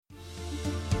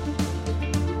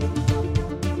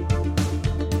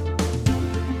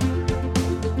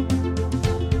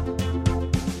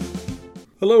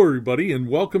Hello, everybody, and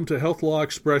welcome to Health Law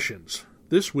Expressions.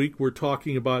 This week, we're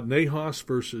talking about NAHAS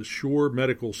versus Shore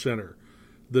Medical Center,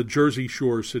 the Jersey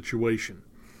Shore situation.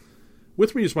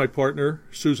 With me is my partner,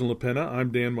 Susan LaPena.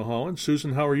 I'm Dan Mulholland.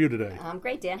 Susan, how are you today? I'm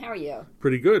great, Dan. How are you?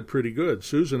 Pretty good, pretty good.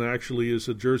 Susan actually is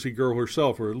a Jersey girl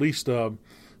herself, or at least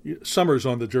summers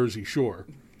on the Jersey Shore.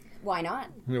 Why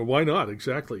not? Why not?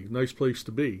 Exactly. Nice place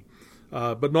to be.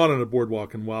 But not on a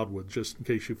boardwalk in Wildwood, just in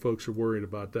case you folks are worried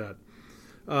about that.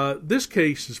 This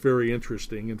case is very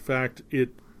interesting. In fact, it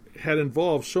had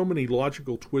involved so many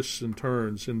logical twists and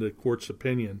turns in the court's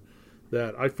opinion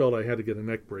that I felt I had to get a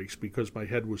neck brace because my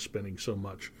head was spinning so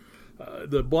much.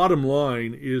 The bottom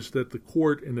line is that the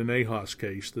court in the NAHAS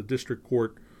case, the district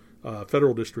court,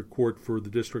 federal district court for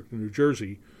the District of New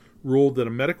Jersey, ruled that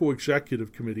a medical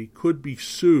executive committee could be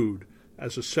sued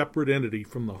as a separate entity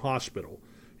from the hospital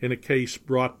in a case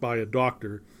brought by a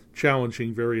doctor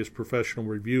challenging various professional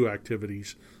review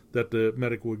activities that the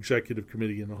medical executive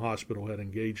committee in the hospital had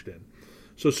engaged in.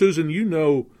 So, Susan, you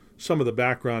know some of the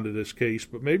background of this case,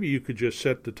 but maybe you could just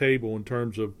set the table in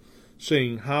terms of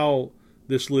saying how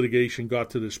this litigation got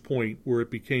to this point where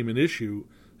it became an issue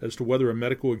as to whether a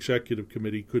medical executive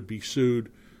committee could be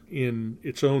sued in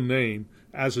its own name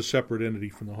as a separate entity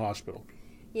from the hospital.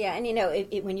 Yeah, and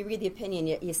when you read the opinion,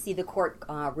 you see the court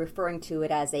referring to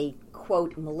it as a,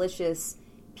 quote, malicious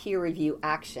peer review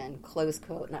action, close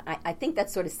quote. And I think that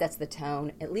sort of sets the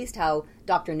tone, at least how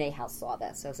Dr. NAHAS saw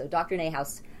this. So Dr.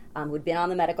 NAHAS, who had been on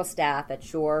the medical staff at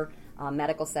Shore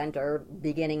Medical Center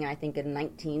beginning, I think, in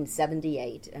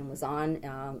 1978, and was on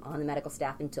the medical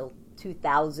staff until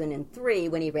 2003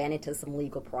 when he ran into some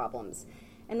legal problems.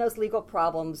 And those legal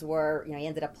problems were, he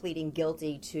ended up pleading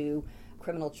guilty to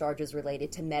criminal charges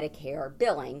related to Medicare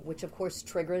billing, which of course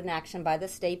triggered an action by the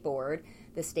state board.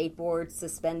 The state board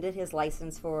suspended his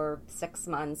license for 6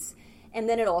 months, and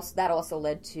then that also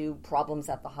led to problems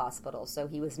at the hospital. So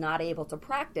he was not able to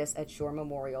practice at Shore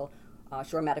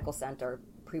Medical Center,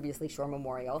 previously Shore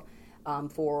Memorial,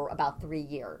 for about 3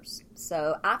 years.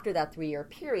 So after that 3-year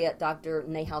period, Dr.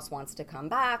 NAHAS wants to come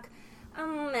back,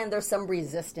 and there's some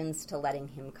resistance to letting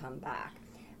him come back.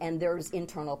 And there's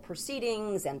internal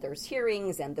proceedings, and there's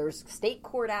hearings, and there's state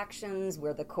court actions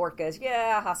where the court goes,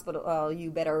 hospital,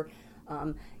 you better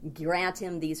grant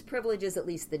him these privileges, at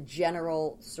least the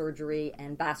general surgery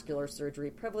and vascular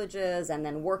surgery privileges, and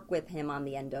then work with him on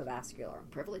the endovascular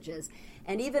privileges.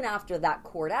 And even after that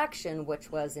court action,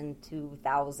 which was in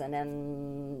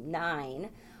 2009,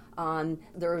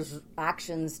 there's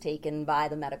actions taken by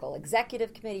the medical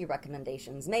executive committee,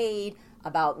 recommendations made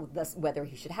about whether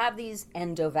he should have these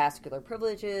endovascular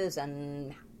privileges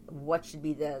and what should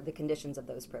be the conditions of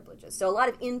those privileges. So a lot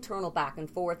of internal back and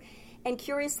forth. And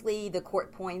curiously, the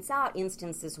court points out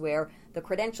instances where the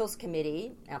credentials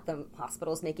committee at the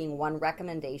hospital is making one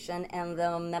recommendation and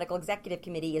the medical executive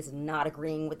committee is not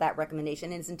agreeing with that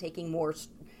recommendation and isn't taking more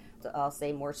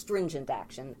stringent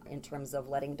action in terms of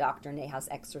letting Dr. NAHAS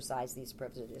exercise these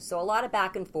privileges. So a lot of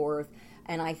back and forth,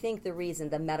 and I think the reason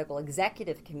the medical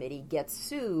executive committee gets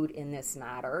sued in this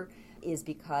matter is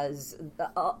because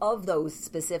of those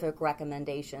specific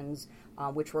recommendations,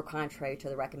 which were contrary to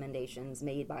the recommendations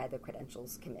made by the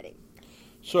credentials committee.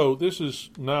 So this is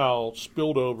now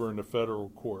spilled over into federal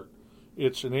court.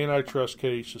 It's an antitrust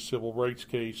case, a civil rights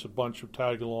case, a bunch of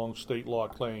tag-along state law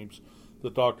claims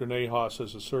that Dr. NAHAS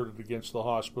has asserted against the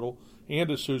hospital,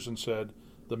 and as Susan said,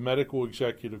 the medical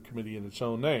executive committee in its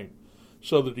own name.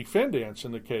 So the defendants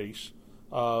in the case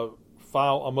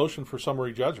file a motion for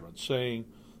summary judgment saying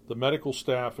the medical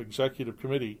staff executive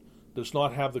committee does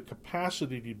not have the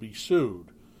capacity to be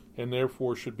sued and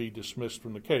therefore should be dismissed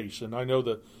from the case. And I know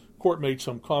the court made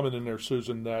some comment in there,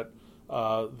 Susan, that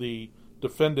the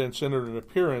defendants entered an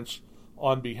appearance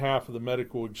on behalf of the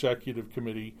medical executive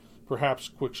committee, perhaps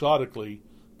quixotically,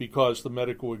 because the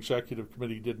medical executive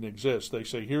committee didn't exist. They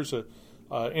say, here's a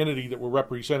entity that we're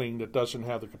representing that doesn't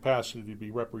have the capacity to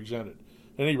be represented.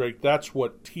 At any rate, that's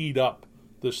what teed up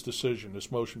this decision,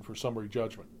 this motion for summary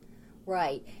judgment.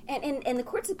 Right, and the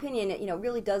court's opinion,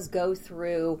 really does go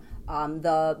through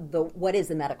the what is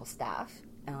the medical staff,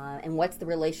 and what's the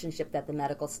relationship that the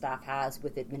medical staff has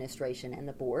with administration and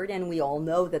the board. And we all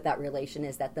know that relation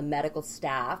is that the medical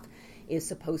staff is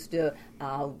supposed to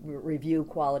review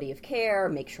quality of care,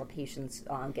 make sure patients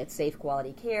get safe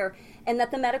quality care, and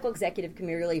that the medical executive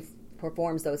committee really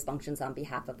performs those functions on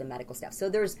behalf of the medical staff. So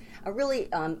there's a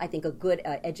really, I think, a good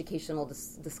educational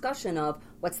discussion of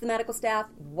what's the medical staff,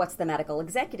 what's the medical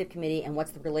executive committee, and what's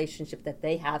the relationship that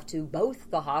they have to both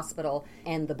the hospital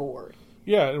and the board.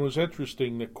 Yeah, it was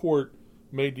interesting. The court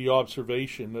made the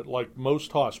observation that, like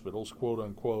most hospitals, quote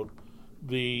unquote,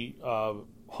 the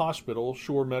hospital,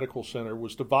 Shore Medical Center,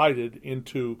 was divided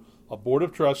into a board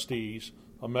of trustees,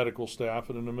 a medical staff,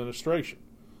 and an administration.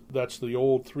 That's the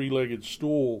old three-legged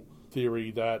stool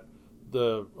theory that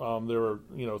there are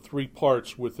three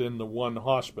parts within the one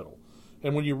hospital.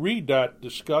 And when you read that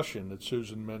discussion that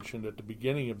Susan mentioned at the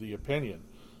beginning of the opinion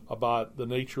about the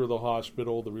nature of the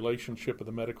hospital, the relationship of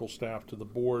the medical staff to the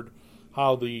board,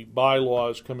 how the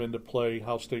bylaws come into play,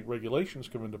 how state regulations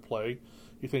come into play,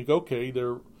 you think, okay,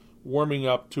 they're warming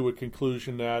up to a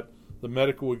conclusion that the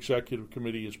medical executive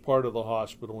committee is part of the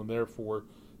hospital and therefore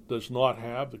does not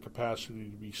have the capacity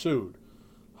to be sued.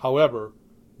 However,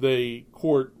 the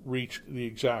court reached the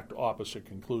exact opposite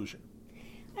conclusion.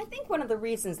 I think one of the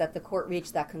reasons that the court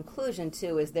reached that conclusion,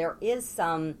 too, is there is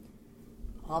some,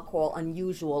 I'll call,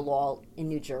 unusual law in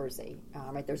New Jersey.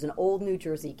 Right? There's an old New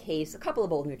Jersey case, a couple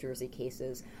of old New Jersey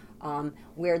cases,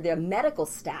 where the medical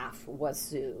staff was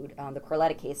sued, the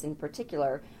Corletta case in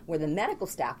particular, where the medical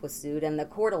staff was sued, and the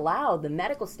court allowed the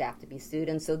medical staff to be sued.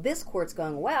 And so this court's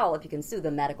going, well, if you can sue the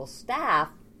medical staff,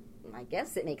 I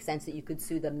guess it makes sense that you could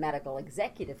sue the medical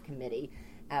executive committee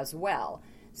as well.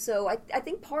 So I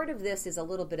think part of this is a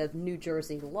little bit of New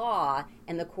Jersey law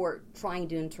and the court trying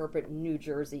to interpret New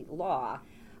Jersey law.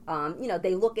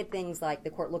 They look at things like, the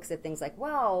court looks at things like,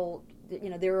 well,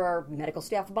 there are medical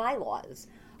staff bylaws.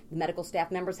 Medical staff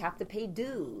members have to pay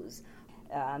dues.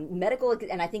 And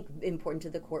I think important to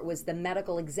the court was the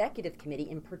medical executive committee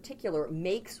in particular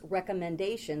makes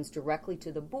recommendations directly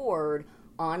to the board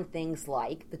on things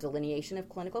like the delineation of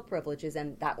clinical privileges,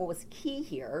 and that was key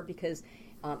here because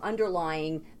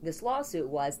underlying this lawsuit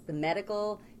was the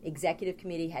medical executive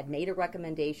committee had made a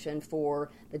recommendation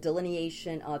for the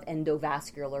delineation of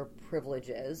endovascular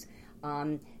privileges.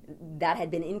 That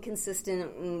had been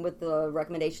inconsistent with the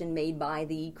recommendation made by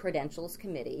the credentials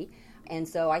committee. And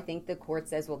so I think the court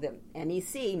says, well, the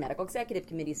MEC, Medical Executive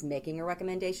Committee, is making a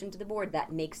recommendation to the board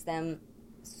that makes them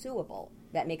suable,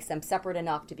 that makes them separate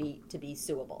enough to be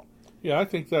suable. Yeah, I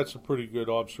think that's a pretty good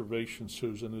observation,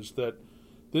 Susan, is that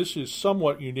this is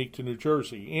somewhat unique to New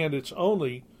Jersey, and it's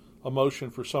only a motion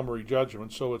for summary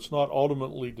judgment, so it's not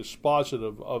ultimately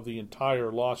dispositive of the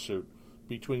entire lawsuit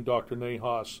between Dr.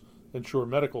 Nahas and Shore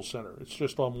Medical Center. It's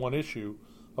just on one issue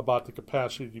about the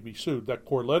capacity to be sued. That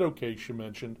Corletto case you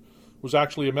mentioned was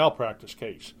actually a malpractice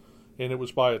case, and it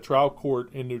was by a trial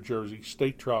court in New Jersey,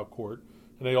 state trial court,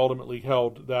 and they ultimately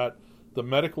held that the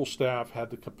medical staff had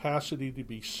the capacity to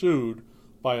be sued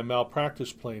by a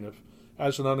malpractice plaintiff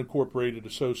as an unincorporated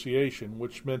association,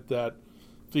 which meant that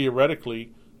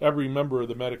theoretically every member of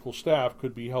the medical staff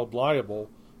could be held liable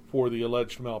for the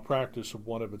alleged malpractice of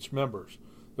one of its members.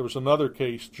 There was another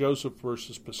case, Joseph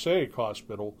versus Passaic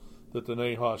Hospital, that the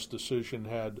Nahas decision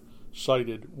had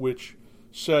cited, which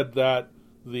said that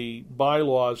the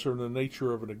bylaws are in the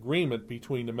nature of an agreement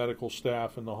between the medical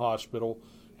staff and the hospital,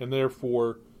 and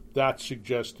therefore that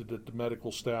suggested that the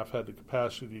medical staff had the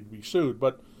capacity to be sued.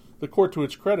 But the court, to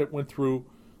its credit, went through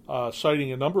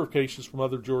citing a number of cases from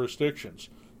other jurisdictions.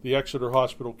 The Exeter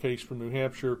Hospital case from New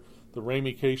Hampshire, the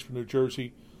Ramey case from New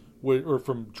Jersey, or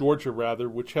from Georgia rather,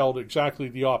 which held exactly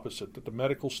the opposite, that the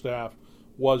medical staff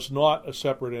was not a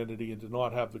separate entity and did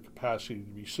not have the capacity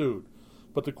to be sued.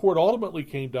 But the court ultimately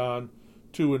came down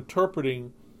to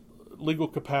interpreting legal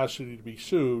capacity to be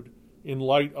sued in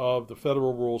light of the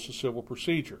federal rules of civil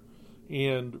procedure.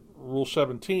 And Rule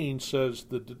 17 says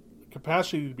that the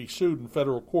capacity to be sued in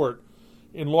federal court,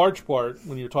 in large part,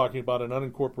 when you're talking about an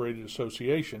unincorporated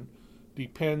association,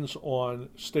 depends on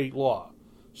state law.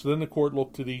 So then the court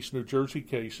looked to these New Jersey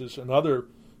cases and other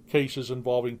cases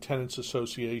involving tenants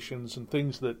associations and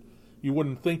things that you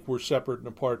wouldn't think were separate and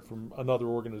apart from another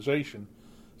organization,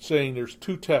 saying there's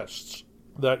two tests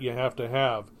that you have to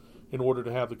have in order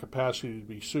to have the capacity to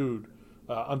be sued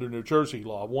under New Jersey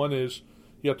law. One is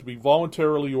you have to be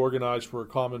voluntarily organized for a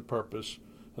common purpose,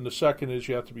 and the second is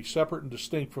you have to be separate and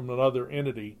distinct from another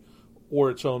entity or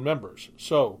its own members.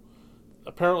 So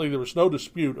apparently there was no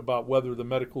dispute about whether the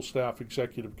medical staff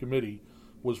executive committee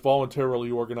was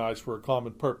voluntarily organized for a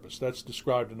common purpose. That's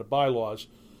described in the bylaws.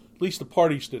 At least the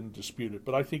parties didn't dispute it,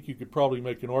 but I think you could probably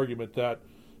make an argument that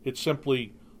it's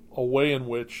simply a way in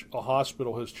which a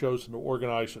hospital has chosen to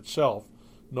organize itself,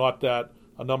 not that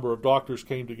a number of doctors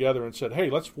came together and said, hey,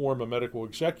 let's form a medical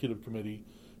executive committee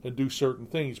and do certain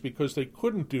things, because they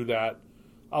couldn't do that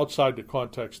outside the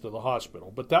context of the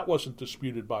hospital. But that wasn't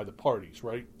disputed by the parties,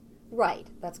 right? Right,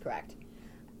 that's correct.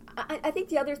 I think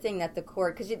the other thing that the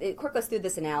court, because the court goes through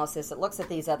this analysis, it looks at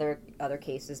these other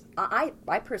cases.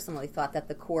 I personally thought that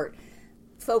the court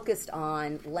focused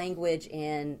on language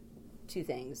in two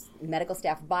things: medical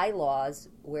staff bylaws,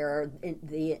 where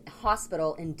the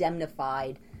hospital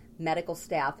indemnified medical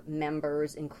staff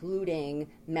members, including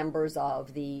members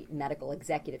of the medical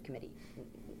executive committee.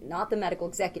 Not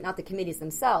the committees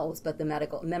themselves, but the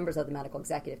members of the medical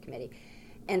executive committee.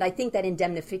 And I think that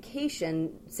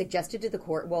indemnification suggested to the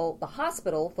court, well, the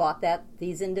hospital thought that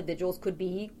these individuals could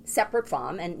be separate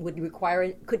from and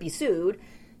could be sued,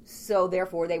 so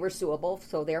therefore they were suable,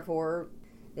 so therefore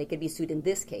they could be sued in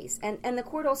this case. And the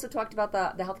court also talked about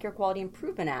the Healthcare Quality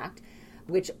Improvement Act,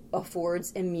 which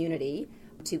affords immunity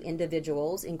to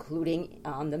individuals, including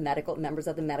the members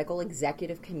of the medical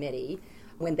executive committee,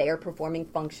 when they are performing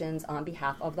functions on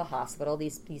behalf of the hospital,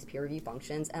 these peer review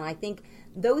functions. And I think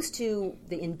those two,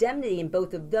 the indemnity in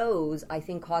both of those, I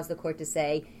think caused the court to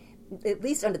say, at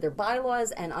least under their bylaws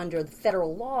and under the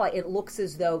federal law, it looks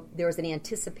as though there's an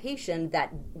anticipation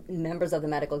that members of the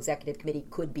medical executive committee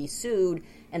could be sued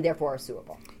and therefore are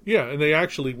suable. Yeah, and they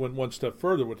actually went one step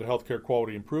further with the Healthcare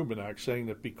Quality Improvement Act, saying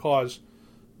that because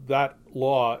that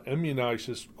law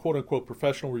immunizes quote-unquote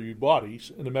professional review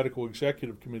bodies, and the medical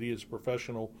executive committee is a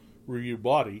professional review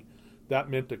body, that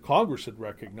meant that Congress had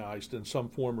recognized in some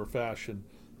form or fashion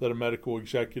that a medical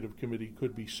executive committee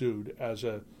could be sued as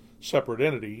a separate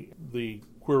entity. The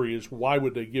query is, why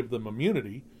would they give them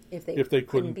immunity if they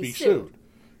couldn't be sued?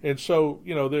 And so,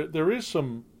 there is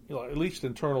some, at least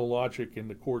internal logic in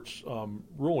the court's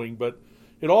ruling, but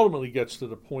it ultimately gets to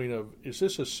the point of, is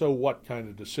this a so what kind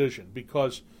of decision?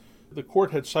 Because the court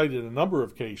had cited a number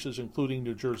of cases, including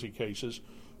New Jersey cases,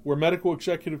 where medical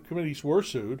executive committees were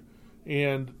sued,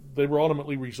 and they were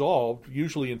ultimately resolved,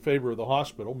 usually in favor of the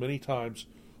hospital, many times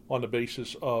on the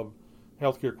basis of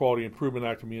Healthcare Quality Improvement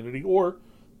Act immunity, or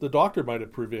the doctor might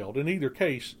have prevailed. In either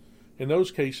case, in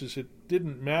those cases, it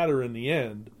didn't matter in the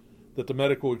end that the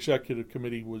medical executive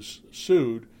committee was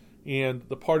sued, and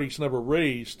the parties never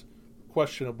raised the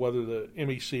question of whether the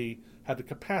MEC had the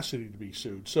capacity to be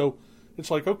sued. So it's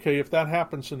like, okay, if that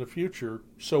happens in the future,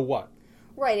 so what?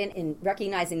 Right, and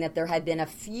recognizing that there had been a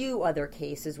few other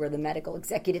cases where the medical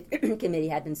executive committee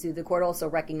had been sued, the court also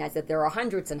recognized that there are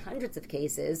hundreds and hundreds of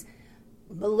cases,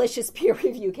 malicious peer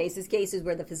review cases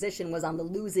where the physician was on the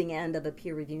losing end of a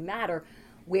peer review matter,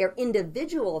 where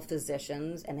individual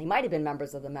physicians, and they might have been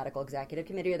members of the medical executive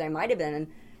committee, or they might have been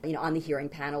on the hearing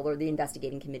panel or the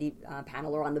investigating committee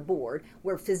panel or on the board,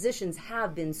 where physicians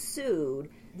have been sued,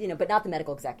 but not the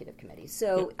medical executive committee.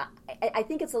 So I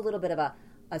think it's a little bit of a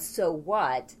so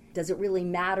what? Does it really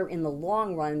matter in the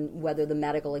long run whether the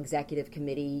medical executive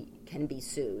committee can be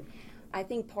sued? I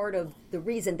think part of the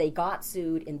reason they got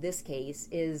sued in this case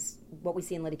is what we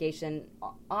see in litigation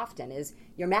often is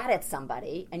you're mad at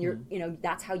somebody and you're,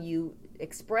 that's how you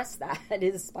express that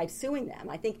is by suing them.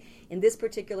 I think in this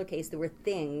particular case there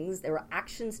were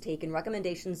actions taken,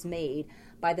 recommendations made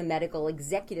by the medical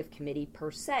executive committee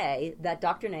per se that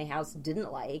Dr. Nahas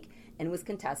didn't like and was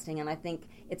contesting, and I think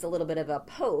it's a little bit of a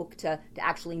poke to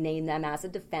actually name them as a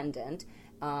defendant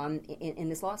in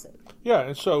this lawsuit. Yeah,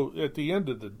 and so at the end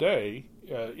of the day,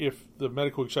 if the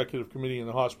medical executive committee and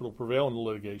the hospital prevail in the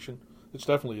litigation, it's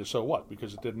definitely a so what,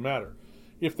 because it didn't matter.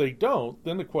 If they don't,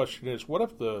 then the question is, what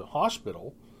if the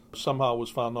hospital somehow was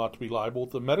found not to be liable?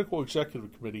 The medical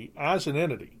executive committee, as an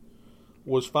entity,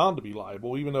 was found to be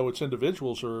liable, even though its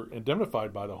individuals are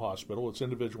indemnified by the hospital, its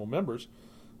individual members.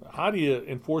 How do you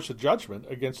enforce a judgment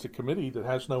against a committee that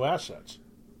has no assets?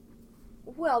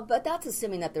 Well, but that's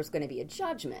assuming that there's going to be a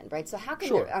judgment, right? So how can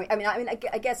sure.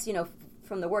 I guess,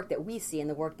 from the work that we see and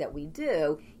the work that we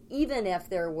do, even if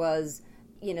there was,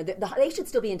 they should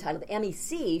still be entitled, the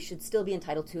MEC should still be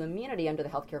entitled to immunity under the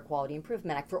Healthcare Quality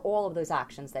Improvement Act for all of those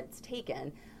actions that it's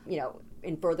taken,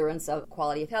 in furtherance of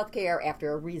quality of healthcare,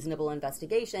 after a reasonable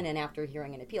investigation and after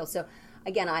hearing an appeal. So,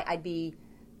 again, I'd be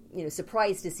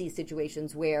surprised to see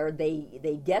situations where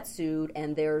they get sued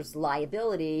and there's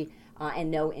liability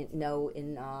and no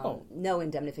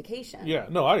indemnification. Yeah,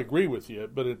 no, I agree with you.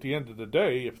 But at the end of the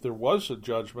day, if there was a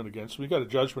judgment against, we got a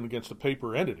judgment against a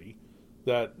paper entity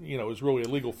that is really a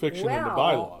legal fiction in the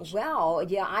bylaws. Well,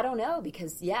 yeah, I don't know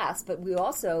because yes, but we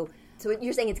also. So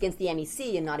you're saying it's against the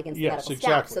MEC and not against the medical staff.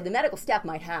 Exactly. So the medical staff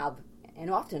might have,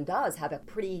 and often does, have a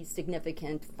pretty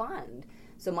significant fund.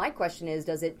 So my question is,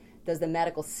 does the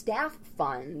medical staff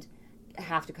fund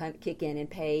have to kick in and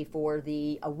pay for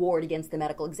the award against the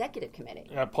medical executive committee?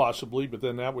 Possibly, but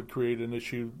then that would create an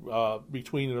issue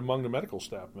between and among the medical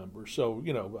staff members. So,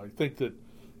 I think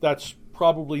that's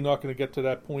probably not going to get to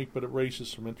that point, but it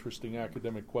raises some interesting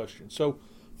academic questions. So,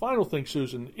 final thing,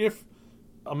 Susan, if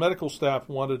a medical staff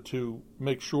wanted to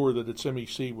make sure that its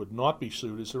MEC would not be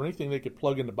sued, is there anything they could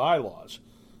plug into bylaws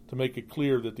to make it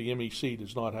clear that the MEC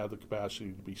does not have the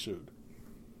capacity to be sued?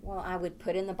 Well, I would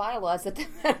put in the bylaws that the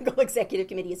medical executive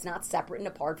committee is not separate and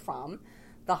apart from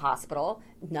the hospital,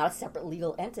 not a separate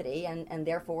legal entity, and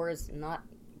therefore is not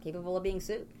capable of being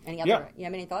sued. Any other? Yeah. You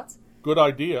have any thoughts? Good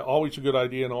idea. Always a good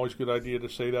idea, and always a good idea to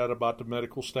say that about the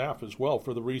medical staff as well,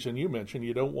 for the reason you mentioned.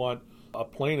 You don't want a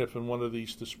plaintiff in one of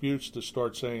these disputes to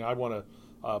start saying, I want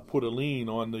to put a lien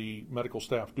on the medical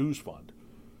staff dues fund.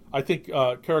 I think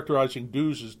characterizing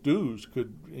dues as dues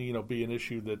could be an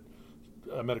issue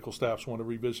that medical staffs want to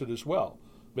revisit as well.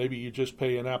 Maybe you just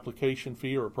pay an application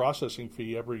fee or a processing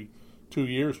fee every 2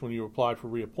 years when you apply for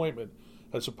reappointment,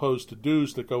 as opposed to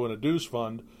dues that go in a dues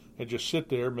fund and just sit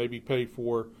there, maybe pay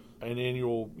for an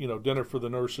annual dinner for the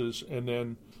nurses, and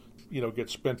then get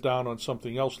spent down on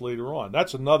something else later on.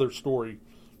 That's another story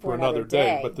for another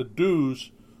day. But the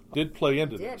dues did play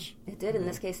into this. It did. In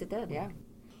this case, it did, yeah.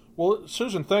 Well,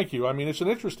 Susan, thank you. I mean, it's an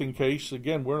interesting case.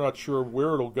 Again, we're not sure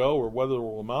where it'll go or whether it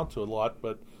will amount to a lot,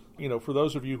 but for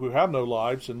those of you who have no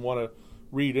lives and want to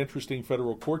read interesting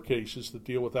federal court cases that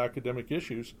deal with academic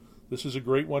issues, this is a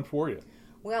great one for you.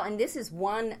 Well, and this is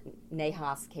one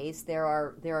Nahas case. There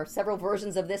are several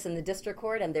versions of this in the district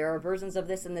court, and there are versions of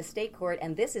this in the state court,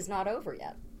 and this is not over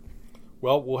yet.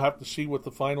 Well, we'll have to see what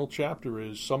the final chapter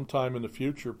is sometime in the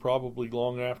future, probably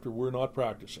long after we're not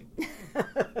practicing.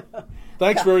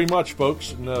 Thanks very much,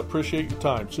 folks, and appreciate your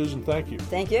time. Susan, thank you.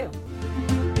 Thank you.